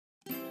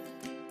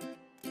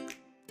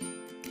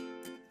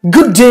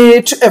Good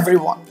day to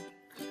everyone.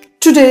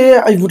 Today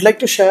I would like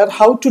to share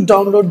how to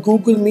download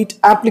Google Meet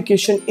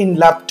application in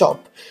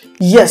laptop.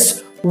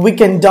 Yes, we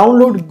can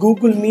download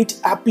Google Meet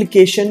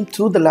application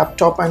through the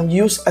laptop and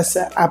use as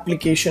an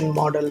application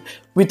model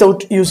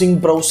without using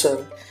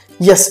browser.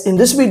 Yes, in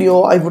this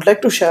video I would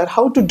like to share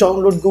how to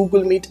download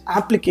Google Meet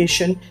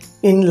application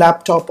in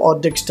laptop or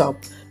desktop.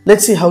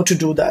 Let's see how to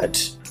do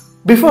that.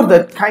 Before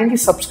that, kindly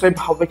subscribe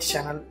HowXT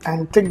channel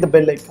and click the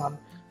bell icon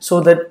so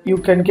that you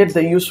can get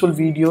the useful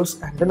videos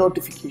and the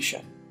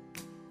notification.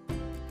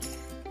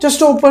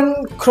 Just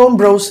open Chrome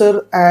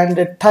browser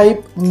and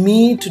type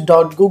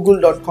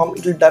meet.google.com.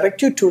 It will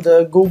direct you to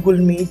the Google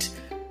Meet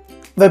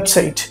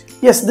website.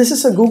 Yes, this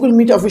is a Google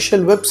Meet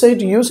official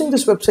website. Using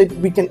this website,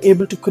 we can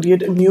able to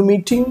create a new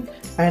meeting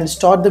and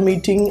start the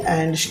meeting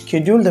and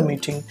schedule the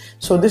meeting.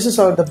 So this is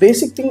the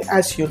basic thing,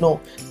 as you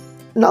know.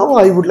 Now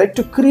I would like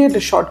to create a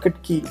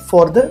shortcut key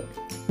for the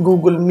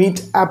Google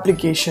Meet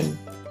application.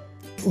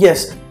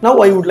 Yes, now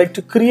I would like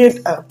to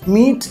create a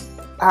Meet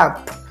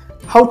app.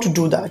 How to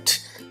do that?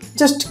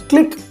 Just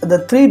click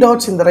the three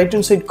dots in the right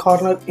hand side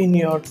corner in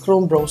your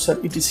Chrome browser.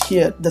 It is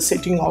here, the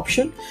setting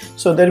option.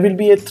 So there will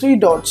be a three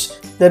dots.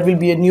 There will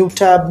be a new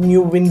tab,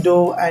 new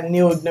window, and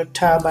new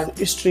tab and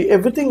history.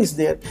 Everything is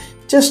there.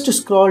 Just to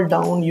scroll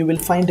down, you will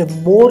find a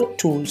more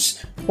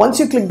tools. Once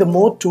you click the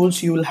more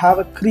tools, you will have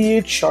a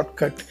create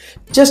shortcut.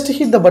 Just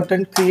hit the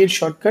button create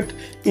shortcut.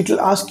 It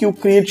will ask you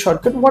create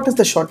shortcut. What is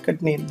the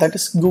shortcut name? That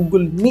is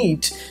Google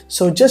Meet.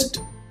 So just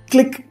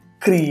click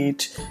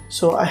create.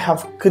 So I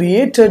have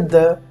created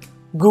the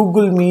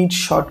Google Meet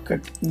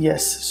shortcut.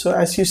 Yes, so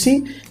as you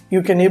see,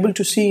 you can able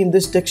to see in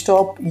this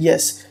desktop.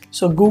 Yes,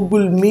 so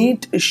Google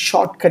Meet is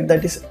shortcut,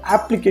 that is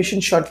application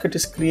shortcut,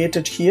 is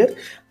created here.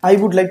 I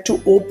would like to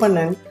open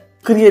and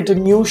create a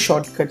new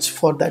shortcuts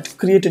for that,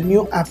 create a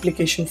new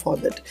application for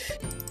that.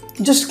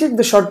 Just click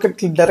the shortcut,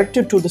 click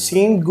directed to the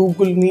same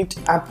Google Meet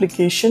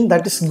application,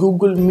 that is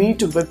Google Meet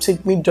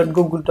website,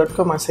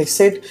 meet.google.com. As I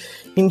said,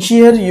 in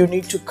here you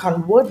need to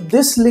convert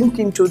this link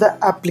into the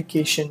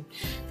application.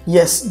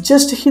 Yes,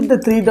 just hit the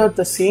three dots,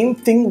 the same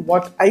thing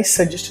what I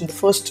suggest in the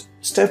first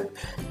step.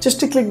 Just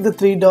to click the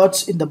three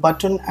dots in the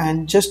button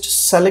and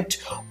just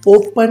select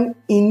open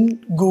in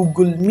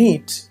Google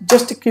Meet.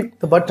 Just to click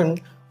the button,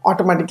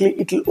 automatically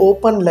it will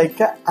open like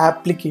a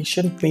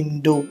application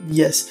window.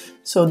 Yes,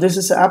 so this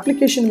is an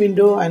application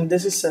window and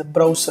this is a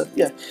browser.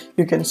 Yeah,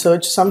 you can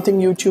search something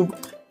YouTube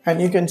and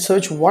you can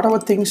search whatever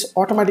things,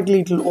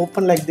 automatically it will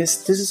open like this.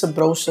 This is a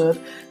browser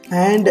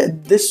and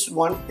this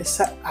one is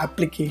an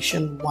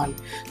application one.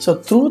 So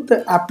through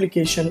the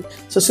application,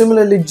 so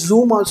similarly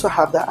Zoom also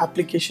have the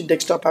application,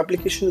 desktop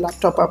application,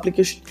 laptop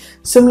application.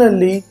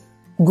 Similarly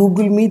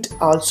Google Meet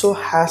also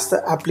has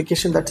the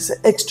application, that is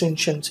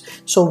extensions.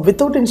 So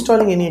without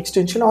installing any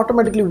extension,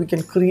 automatically we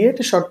can create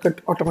a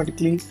shortcut.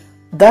 Automatically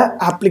the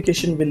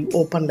application will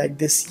open like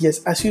this.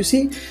 Yes, as you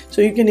see, so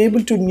you can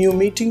able to new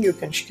meeting, you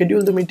can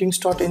schedule the meeting,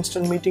 start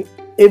instant meeting,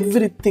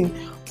 everything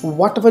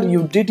whatever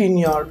you did in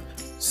your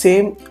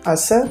same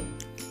as a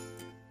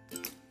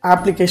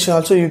application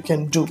also you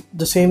can do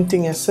the same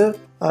thing as a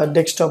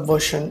desktop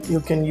version. You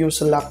can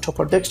use a laptop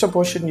or desktop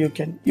version, you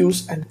can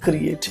use and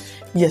create.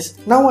 Yes,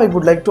 now I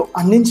would like to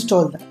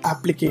uninstall the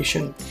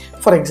application.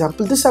 For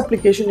example, this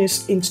application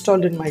is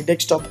installed in my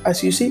desktop,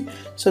 as you see.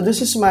 So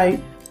this is my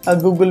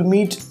Google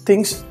Meet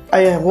things. I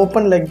have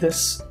opened like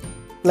this,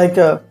 like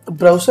a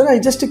browser. I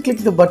just click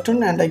the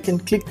button and I can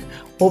click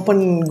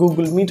open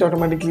Google Meet.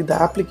 Automatically the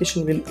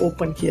application will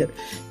open here.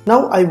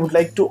 Now I would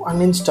like to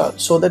uninstall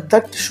so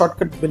that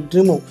shortcut will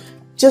remove.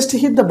 Just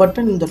hit the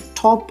button in the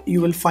top, you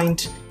will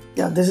find,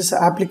 yeah, this is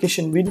an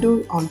application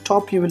window. On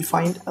top you will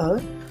find a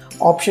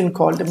option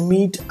called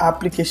Meet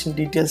application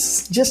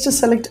details. Just to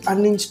select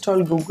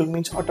uninstall Google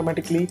Meet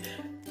automatically.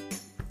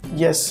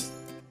 Yes,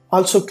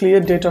 also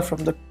clear data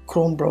from the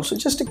Chrome browser.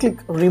 Just to click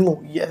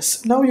remove.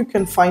 Yes, now you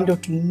can find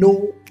out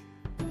no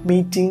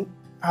meeting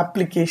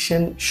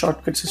application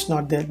shortcuts is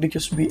not there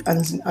because we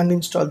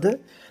uninstalled the.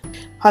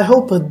 I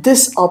hope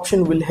this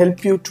option will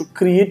help you to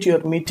create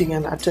your meeting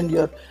and attend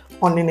your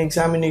online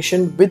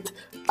examination with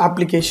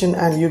application,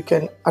 and you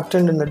can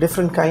attend in a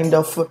different kind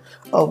of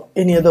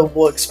any other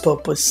works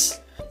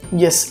purpose.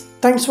 Yes,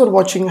 thanks for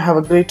watching. Have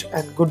a great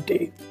and good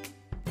day.